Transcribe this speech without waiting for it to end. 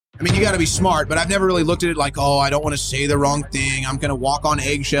I mean, you got to be smart, but I've never really looked at it like, oh, I don't want to say the wrong thing. I'm going to walk on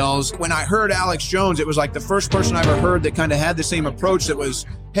eggshells. When I heard Alex Jones, it was like the first person I ever heard that kind of had the same approach that was,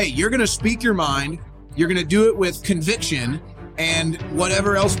 hey, you're going to speak your mind. You're going to do it with conviction, and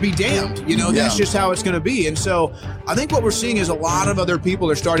whatever else be damned. That's just how it's going to be. And so I think what we're seeing is a lot of other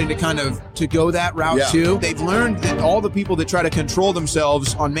people are starting to kind of to go that route too. They've learned that all the people that try to control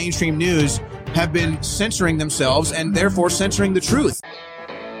themselves on mainstream news have been censoring themselves and therefore censoring the truth.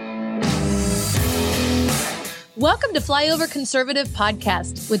 Welcome to Flyover Conservative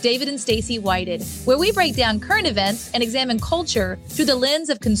Podcast with David and Stacey Whited, where we break down current events and examine culture through the lens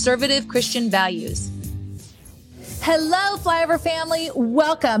of conservative Christian values. Hello, Flyover family.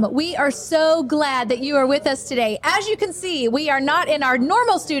 Welcome. We are so glad that you are with us today. As you can see, we are not in our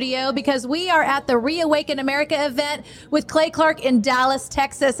normal studio because we are at the Reawaken America event with Clay Clark in Dallas,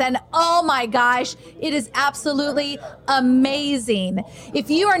 Texas. And oh my gosh, it is absolutely amazing. If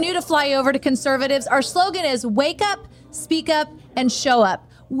you are new to Flyover to Conservatives, our slogan is wake up, speak up, and show up.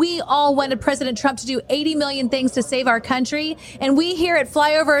 We all wanted President Trump to do 80 million things to save our country. And we here at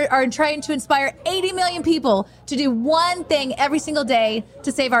Flyover are trying to inspire 80 million people to do one thing every single day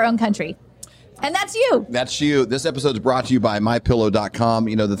to save our own country. And that's you. That's you. This episode is brought to you by MyPillow.com.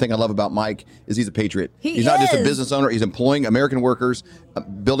 You know, the thing I love about Mike is he's a patriot. He's not just a business owner. He's employing American workers,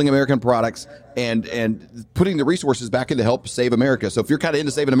 building American products, and putting the resources back in to help save America. So if you're kind of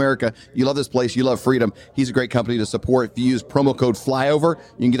into saving America, you love this place, you love freedom, he's a great company to support. If you use promo code FLYOVER,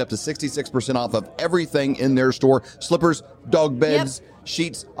 you can get up to 66% off of everything in their store. Slippers, dog beds,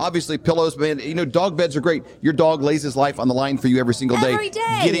 sheets, obviously pillows, man. You know, dog beds are great. Your dog lays his life on the line for you every single day.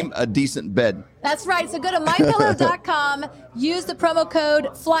 Get him a decent bed. That's right. So go to mypillow.com, use the promo code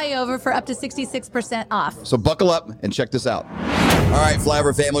FLYOVER for up to 66% off. So buckle up and check this out. All right,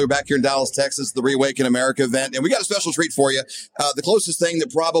 Flyover family, we're back here in Dallas, Texas, the Reawaken America event, and we got a special treat for you. The closest thing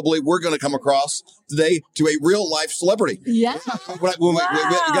that probably we're going to come across today to a real-life celebrity. Yeah.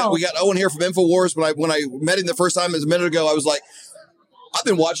 We got Owen here from InfoWars. When I met him the first time a minute ago, I was like, I've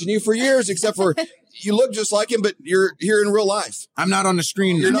been watching you for years, except for you look just like him, but you're here in real life. I'm not on the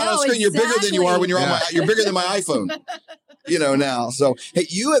screen. You're not on the screen. Exactly. You're bigger than you are when you're on you're bigger than my iPhone. Now. So, hey,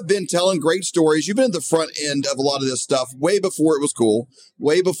 you have been telling great stories. You've been at the front end of a lot of this stuff way before it was cool,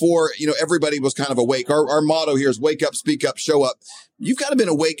 way before, everybody was kind of awake. Our motto here is wake up, speak up, show up. You've kind of been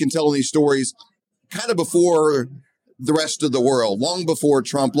awake and telling these stories kind of before the rest of the world, long before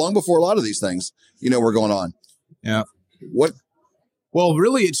Trump, long before a lot of these things, were going on. Yeah. Well,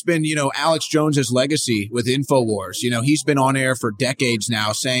 really, it's been, Alex Jones's legacy with InfoWars. He's been on air for decades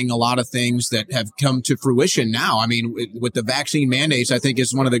now saying a lot of things that have come to fruition now. I mean, with the vaccine mandates, I think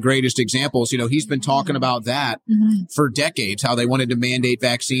is one of the greatest examples. He's been talking about that for decades, how they wanted to mandate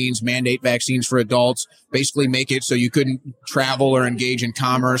vaccines for adults, basically make it so you couldn't travel or engage in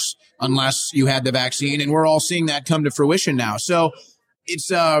commerce unless you had the vaccine. And we're all seeing that come to fruition now. So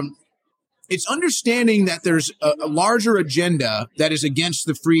it's understanding that there's a larger agenda that is against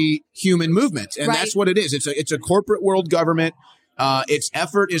the free human movement. And that's what it is. It's a corporate world government. Its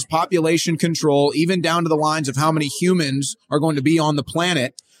effort is population control, even down to the lines of how many humans are going to be on the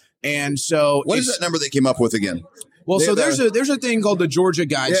planet. And so what is that number they came up with again? Well, there's a thing called the Georgia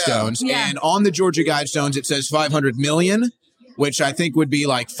Guidestones. Yeah. And on the Georgia Guidestones, it says 500 million, which I think would be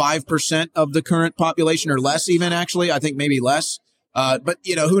like 5% of the current population or less even, actually. I think maybe less. But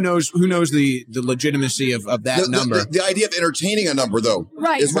who knows the legitimacy of that number. The idea of entertaining a number, though,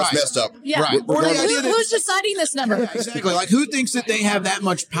 is what's messed up. Yeah. Right. Who's deciding this number? Yeah, exactly. Like, who thinks that they have that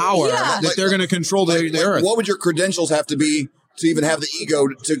much power that they're going to control the earth? What would your credentials have to be to even have the ego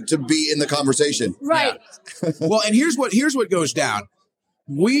to be in the conversation? Right. Yeah. Well, and here's what goes down.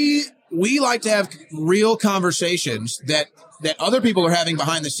 We like to have real conversations that other people are having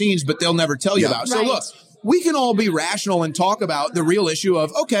behind the scenes, but they'll never tell you about. So look. We can all be rational and talk about the real issue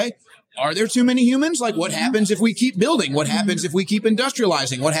of, okay, are there too many humans? Like, what happens if we keep building? What happens if we keep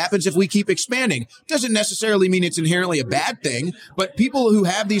industrializing? What happens if we keep expanding? Doesn't necessarily mean it's inherently a bad thing, but people who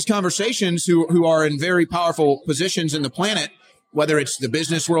have these conversations who are in very powerful positions in the planet, whether it's the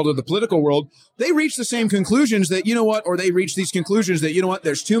business world or the political world, they reach the same conclusions that, or they reach these conclusions that,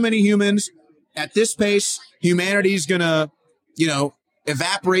 there's too many humans at this pace. Humanity's going to,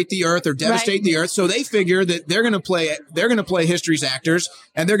 evaporate the earth or devastate the earth. So they figure that they're going to play history's actors,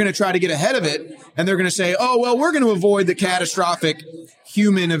 and they're going to try to get ahead of it. And they're going to say, oh, well, we're going to avoid the catastrophic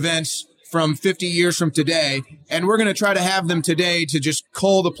human events from 50 years from today. And we're going to try to have them today to just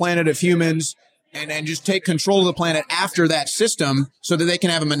cull the planet of humans and just take control of the planet after that system so that they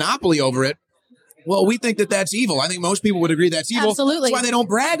can have a monopoly over it. Well, we think that that's evil. I think most people would agree that's evil. Absolutely. That's why they don't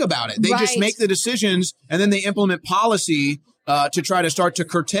brag about it. They just make the decisions, and then they implement policy to try to start to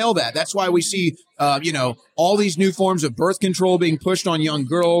curtail that. That's why we see, all these new forms of birth control being pushed on young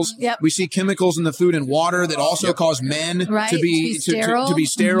girls. Yep. We see chemicals in the food and water that also cause men to be sterile. To be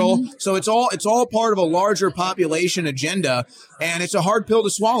sterile. Mm-hmm. So it's all part of a larger population agenda, and it's a hard pill to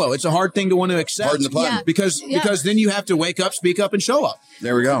swallow. It's a hard thing to want to accept. Pardon the pun. Yeah. Because then you have to wake up, speak up, and show up.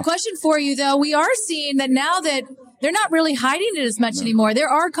 There we go. Question for you, though. We are seeing that now that they're not really hiding it as much anymore. There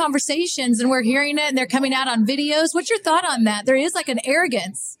are conversations, and we're hearing it, and they're coming out on videos. What's your thought on that? There is like an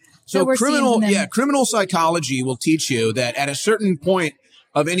arrogance. So criminal psychology will teach you that at a certain point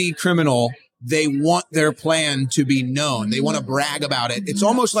of any criminal, they want their plan to be known. They want to brag about it. It's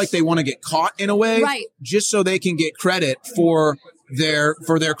almost like they want to get caught in a way, right, just so they can get credit for their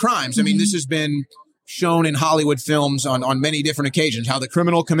crimes. I mean, this has been shown in Hollywood films on many different occasions, how the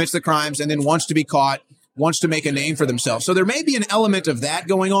criminal commits the crimes and then wants to be caught, wants to make a name for themselves. So there may be an element of that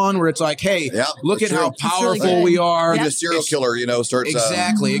going on where it's like, hey, look at how powerful we are. The serial killer, starts.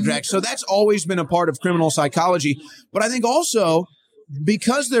 Exactly. So that's always been a part of criminal psychology. But I think also,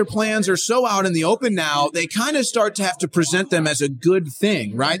 because their plans are so out in the open now, they kind of start to have to present them as a good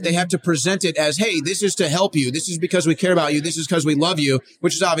thing, right? They have to present it as, hey, this is to help you. This is because we care about you. This is because we love you,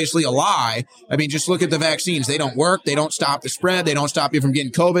 which is obviously a lie. I mean, just look at the vaccines. They don't work. They don't stop the spread. They don't stop you from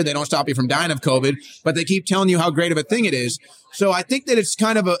getting COVID. They don't stop you from dying of COVID, but they keep telling you how great of a thing it is. So I think that it's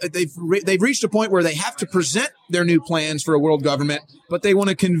kind of they've reached a point where they have to present their new plans for a world government, but they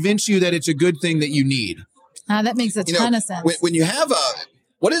want to convince you that it's a good thing that you need. That makes a ton of sense. When you have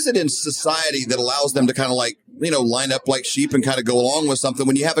what is it in society that allows them to kind of line up like sheep and kind of go along with something?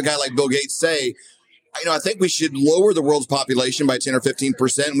 When you have a guy like Bill Gates say, I think we should lower the world's population by 10 or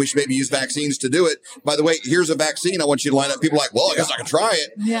 15%, and we should maybe use vaccines to do it. By the way, here's a vaccine. I want you to line up. People are like, well, I guess I can try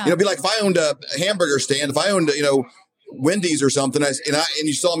it. Yeah. It'd be like if I owned a hamburger stand, if I owned, Wendy's or something, and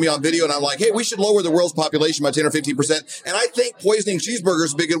you saw me on video, and I'm like, hey, we should lower the world's population by 10 or 15%, and I think poisoning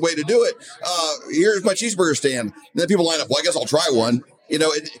cheeseburgers would be a good way to do it. Here's my cheeseburger stand. And then people line up, well, I guess I'll try one. They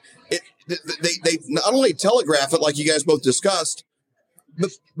not only telegraph it like you guys both discussed,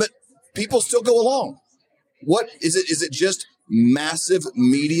 but people still go along. What is it? Is it just massive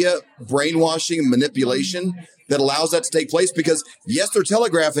media brainwashing and manipulation that allows that to take place? Because yes, they're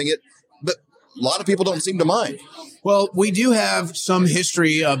telegraphing it, but a lot of people don't seem to mind. Well, we do have some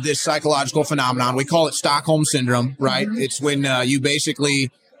history of this psychological phenomenon. We call it Stockholm Syndrome, right? Mm-hmm. It's when you basically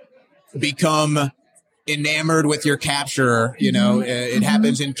become enamored with your capturer. It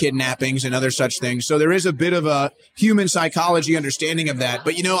happens in kidnappings and other such things. So there is a bit of a human psychology understanding of that.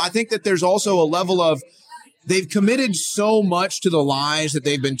 But, I think that there's also a level of they've committed so much to the lies that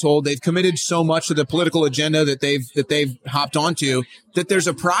they've been told. They've committed so much to the political agenda that they've hopped onto that there's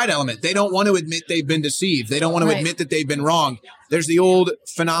a pride element. They don't want to admit they've been deceived. They don't want to admit that they've been wrong. There's the old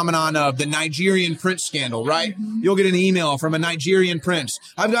phenomenon of the Nigerian prince scandal, right? Mm-hmm. You'll get an email from a Nigerian prince.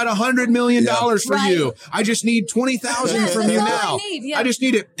 I've got $100 million for you. I just need 20,000 from you now. I just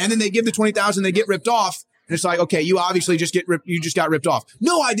need it. And then they give the 20,000, they get ripped off. And it's like, okay, you obviously you just got ripped off.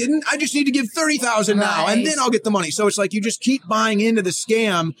 No, I didn't. I just need to give 30,000 now, and then I'll get the money. So it's like you just keep buying into the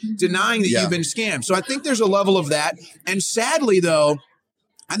scam, denying that you've been scammed. So I think there's a level of that. And sadly, though,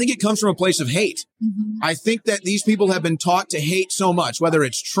 I think it comes from a place of hate. Mm-hmm. I think that these people have been taught to hate so much, whether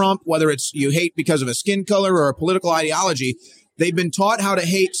it's Trump, whether it's you hate because of a skin color or a political ideology. They've been taught how to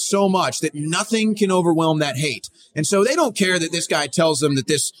hate so much that nothing can overwhelm that hate. And so they don't care that this guy tells them that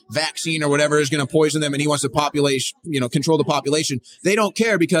this vaccine or whatever is going to poison them and he wants the population, control the population. They don't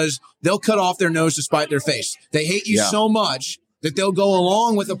care because they'll cut off their nose to spite their face. They hate you so much that they'll go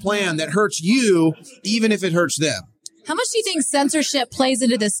along with a plan that hurts you, even if it hurts them. How much do you think censorship plays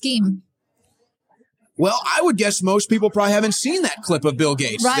into this scheme? Well, I would guess most people probably haven't seen that clip of Bill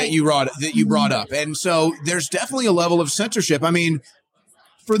Gates that you brought up. And so there's definitely a level of censorship. I mean,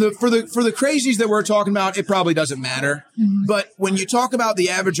 for the crazies that we're talking about, it probably doesn't matter. Mm-hmm. But when you talk about the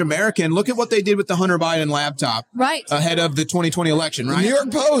average American, look at what they did with the Hunter Biden laptop ahead of the 2020 election, right? The New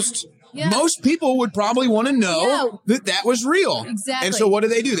York Post. Yeah. Most people would probably want to know that was real. Exactly. And so what do?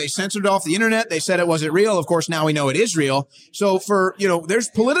 They censored it off the internet. They said it wasn't real. Of course, now we know it is real. So there's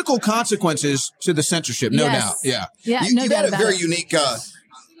political consequences to the censorship, no doubt. Yeah. You've had a very unique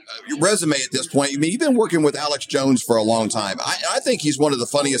resume at this point. I mean, you've been working with Alex Jones for a long time. I think he's one of the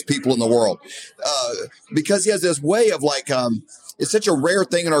funniest people in the world because he has this way of it's such a rare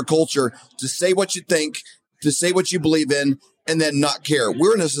thing in our culture to say what you think, to say what you believe in, and then not care.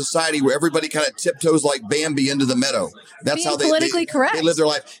 We're in a society where everybody kind of tiptoes like Bambi into the meadow. That's how politically correct. They live their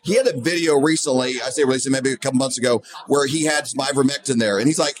life. He had a video recently, maybe a couple months ago, where he had some ivermectin there. And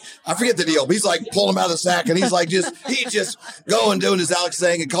he's like, I forget the deal, but he's like pulling him out of the sack. And he's like, he's just going, doing his Alex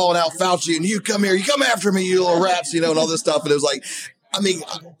thing and calling out Fauci. And you come here, you come after me, you little rats, and all this stuff. And it was like,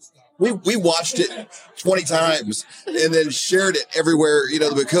 we watched it 20 times and then shared it everywhere,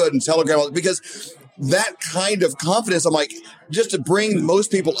 that we could, and Telegram, because that kind of confidence, I'm like, just to bring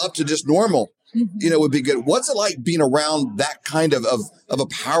most people up to just normal, would be good. What's it like being around that kind of a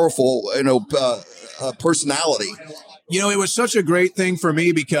powerful, personality? It was such a great thing for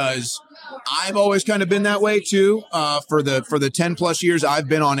me because I've always kind of been that way too. For the 10 plus years I've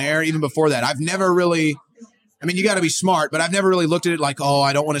been on air, even before that, I've never really, you got to be smart, but I've never really looked at it like, oh,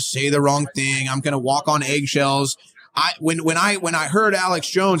 I don't want to say the wrong thing. I'm going to walk on eggshells. When I heard Alex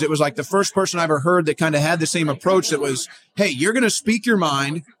Jones, it was like the first person I ever heard that kind of had the same approach. That was, hey, you're going to speak your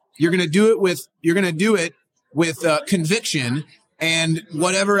mind. You're going to do it with conviction, and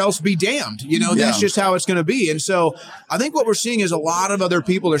whatever else be damned. That's just how it's going to be. And so I think what we're seeing is a lot of other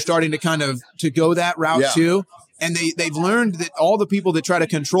people are starting to go that route too. And they've learned that all the people that try to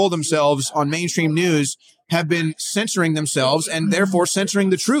control themselves on mainstream news have been censoring themselves and therefore censoring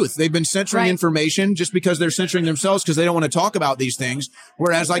the truth. They've been censoring information just because they're censoring themselves because they don't want to talk about these things.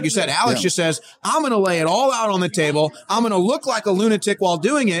 Whereas, like you said, Alex just says, I'm going to lay it all out on the table. I'm going to look like a lunatic while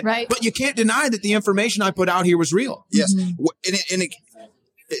doing it. Right. But you can't deny that the information I put out here was real. Yes. And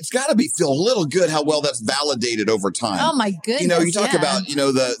it's got to feel a little good how well that's validated over time. Oh my goodness! You talk about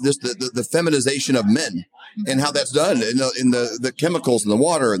the feminization of men and how that's done in the chemicals in the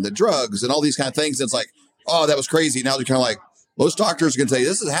water and the drugs and all these kind of things. It's like, oh, that was crazy. Now they're kind of like, most doctors can say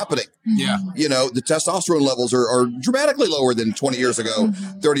this is happening. Yeah, the testosterone levels are dramatically lower than 20 years ago,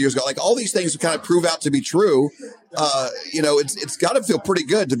 30 years ago. Like all these things kind of prove out to be true. It's got to feel pretty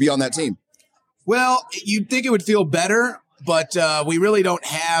good to be on that team. Well, you'd think it would feel better. But we really don't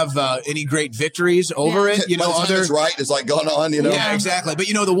have any great victories over it. It's right. It's like going on, Yeah, exactly. But,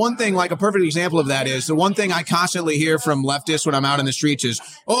 the one thing, like a perfect example of that is the one thing I constantly hear from leftists when I'm out in the streets is,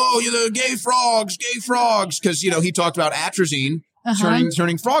 oh, the gay frogs. Because, he talked about atrazine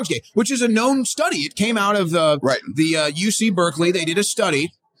turning frogs gay, which is a known study. It came out of the UC Berkeley. They did a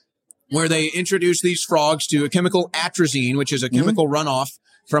study where they introduced these frogs to a chemical atrazine, which is a chemical runoff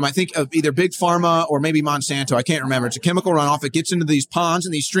from, I think, either Big Pharma or maybe Monsanto. I can't remember. It's a chemical runoff. It gets into these ponds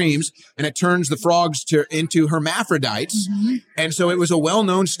and these streams, and it turns the frogs into hermaphrodites. And so it was a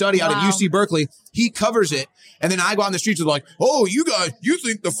well-known study out of UC Berkeley. He covers it. And then I go out in the streets with like, oh, you guys, you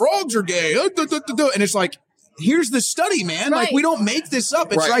think the frogs are gay. And it's like, here's the study, man. Like, we don't make this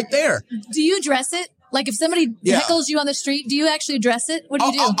up. It's right there. Do you address it? Like if somebody heckles you on the street, do you actually address it? What do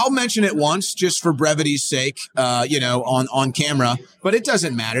you do? I'll mention it once just for brevity's sake, on camera, but it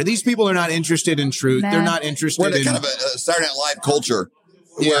doesn't matter. These people are not interested in truth. They're not interested in kind of a Saturday Night Live culture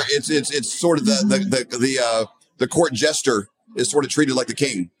where it's sort of the court jester is sort of treated like the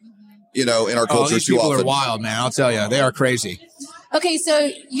king, in our culture these too people often. Are wild, man. I'll tell you, they are crazy. Okay. So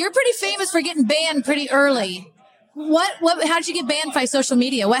you're pretty famous for getting banned pretty early. How did you get banned by social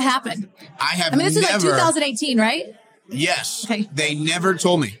media? What happened? This is like 2018, right? Yes. Okay. They never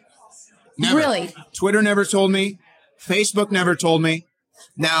told me. Never. Really? Twitter never told me. Facebook never told me.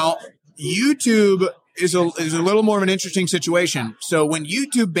 Now, YouTube is a little more of an interesting situation. So when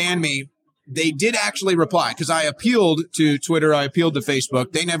YouTube banned me, they did actually reply because I appealed to Twitter. I appealed to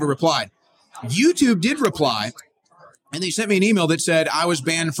Facebook. They never replied. YouTube did reply. And they sent me an email that said I was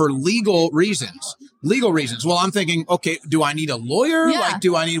banned for legal reasons. Legal reasons. Well, I'm thinking, okay, do I need a lawyer? Yeah. Like,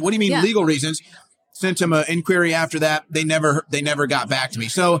 what do you mean legal reasons? Sent them an inquiry after that. They never got back to me.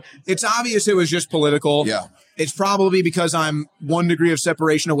 So it's obvious it was just political. Yeah. It's probably because I'm 1 degree of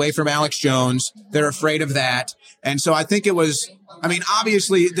separation away from Alex Jones. They're afraid of that. And so I think it was,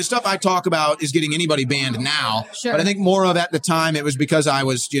 obviously the stuff I talk about is getting anybody banned now. Sure. But I think more of at the time, it was because I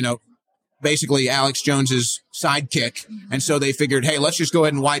was, basically Alex Jones's sidekick. And so they figured, hey, let's just go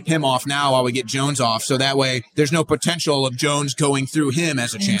ahead and wipe him off now while we get Jones off. So that way there's no potential of Jones going through him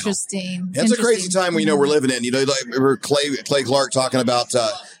as a channel. Interesting. It's a crazy time we're living in. Like Clay Clark talking about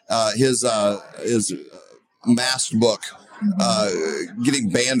his masked book getting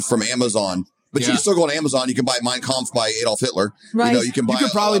banned from Amazon. But you can still go on Amazon. You can buy Mein Kampf by Adolf Hitler. Right. You can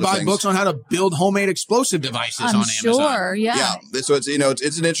probably buy books on how to build homemade explosive devices on Amazon. Sure, yeah. So it's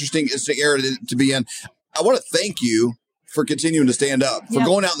it's an interesting era to be in. I want to thank you for continuing to stand up, for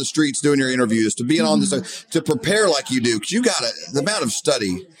going out in the streets, doing your interviews, to being on this, to prepare like you do. Because you got the amount of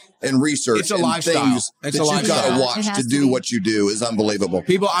study and research it's a and lifestyle. things it's that you got to watch to do be. what you do is unbelievable.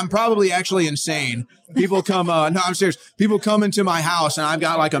 People, I'm probably actually insane. People come, no, I'm serious. People come into my house and I've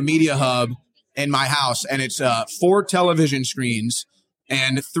got like a media hub in my house, and it's 4 television screens,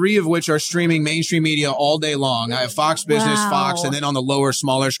 and 3 of which are streaming mainstream media all day long. I have Fox Business, Fox, and then on the lower,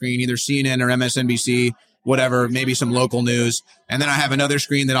 smaller screen, either CNN or MSNBC, whatever, maybe some local news. And then I have another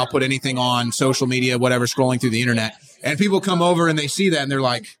screen that I'll put anything on, social media, whatever, scrolling through the internet. And people come over and they see that and they're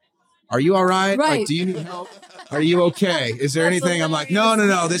like, are you all right? Like, do you need help? Are you okay? Is there anything? I'm like,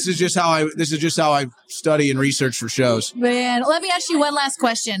 no. This is just how I study and research for shows. Man, let me ask you one last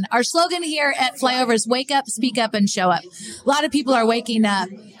question. Our slogan here at Flyover is wake up, speak up, and show up. A lot of people are waking up,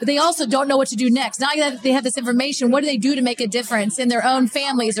 but they also don't know what to do next. Now that they have this information, what do they do to make a difference in their own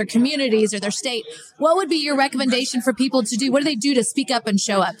families or communities or their state? What would be your recommendation for people to do? What do they do to speak up and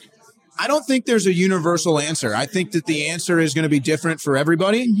show up? I don't think there's a universal answer. I think that the answer is going to be different for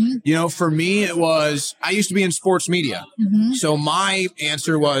everybody. You know, for me, I used to be in sports media. So my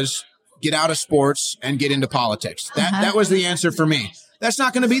answer was get out of sports and get into politics. That was the answer for me. That's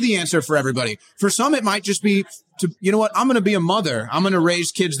not going to be the answer for everybody. For some, it might just be you know what? I'm going to be a mother. I'm going to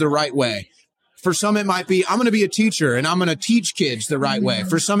raise kids the right way. For some, it might be, I'm going to be a teacher and I'm going to teach kids the right way.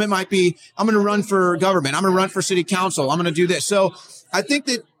 For some, it might be, I'm going to run for government. I'm going to run for city council. I'm going to do this. So I think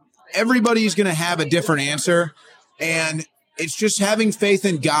that everybody's going to have a different answer, and it's just having faith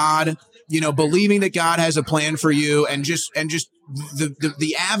in God, you know, believing that God has a plan for you, and just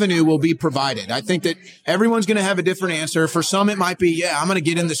the avenue will be provided. I think that everyone's going to have a different answer. For some, it might be, I'm going to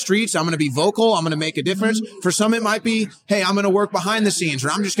get in the streets. I'm going to be vocal. I'm going to make a difference. For some, it might be, hey, I'm going to work behind the scenes,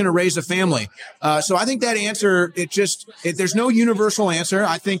 or I'm just going to raise a family. So I think that answer, there's no universal answer.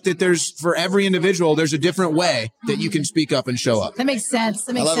 I think that for every individual, there's a different way that you can speak up and show up. That makes sense.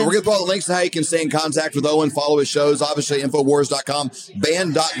 I love it. We're going to put all the links to how you can stay in contact with Owen, follow his shows, obviously Infowars.com,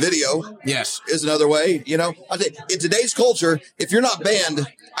 band.video. Yes. Is another way. You know, I think in today's culture, if you're not banned,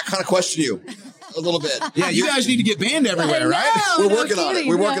 I kind of question you a little bit. Yeah, you guys need to get banned everywhere, right? We're working on it.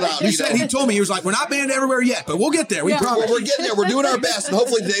 We're working on it. He told me, he was like, we're not banned everywhere yet, but we'll get there. We promise. Well, we're getting there. We're doing our best, and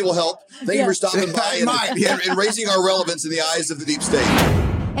hopefully today will help. Thank you for stopping by and raising our relevance in the eyes of the deep state.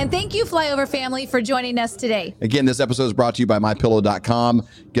 And thank you, Flyover family, for joining us today. Again, this episode is brought to you by MyPillow.com.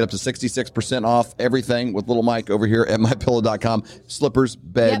 Get up to 66% off everything with little Mike over here at MyPillow.com. Slippers,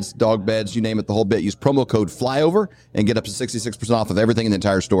 beds, dog beds, you name it, the whole bit. Use promo code FLYOVER and get up to 66% off of everything in the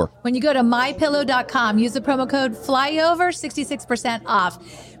entire store. When you go to MyPillow.com, use the promo code FLYOVER, 66%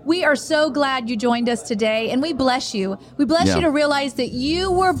 off. We are so glad you joined us today, and we bless you. We bless you to realize that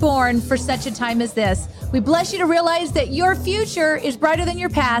you were born for such a time as this. We bless you to realize that your future is brighter than your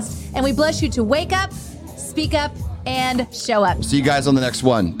past, and we bless you to wake up, speak up, and show up. See you guys on the next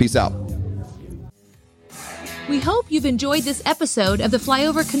one. Peace out. We hope you've enjoyed this episode of the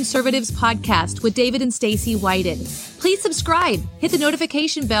Flyover Conservatives podcast with David and Stacy Whited. Please subscribe, hit the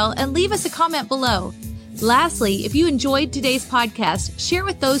notification bell, and leave us a comment below. Lastly, if you enjoyed today's podcast, share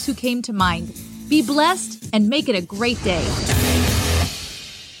with those who came to mind. Be blessed and make it a great day.